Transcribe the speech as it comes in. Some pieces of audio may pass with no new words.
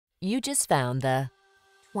You just found the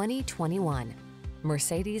 2021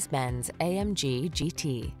 Mercedes-Benz AMG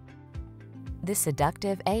GT. This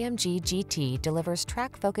seductive AMG GT delivers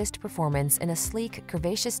track-focused performance in a sleek,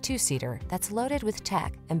 curvaceous two-seater that's loaded with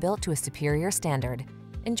tech and built to a superior standard.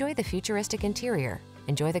 Enjoy the futuristic interior,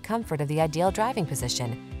 enjoy the comfort of the ideal driving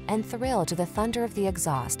position, and thrill to the thunder of the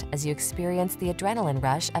exhaust as you experience the adrenaline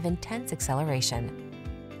rush of intense acceleration.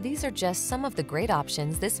 These are just some of the great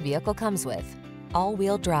options this vehicle comes with: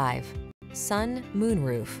 all-wheel drive, sun,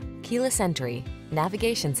 moonroof, keyless entry,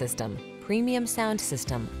 navigation system, premium sound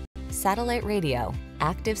system, satellite radio,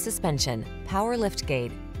 active suspension, power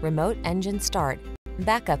liftgate, remote engine start,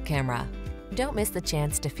 backup camera. Don't miss the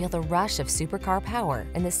chance to feel the rush of supercar power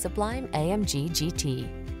in this sublime AMG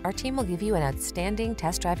GT. Our team will give you an outstanding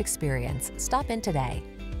test drive experience. Stop in today.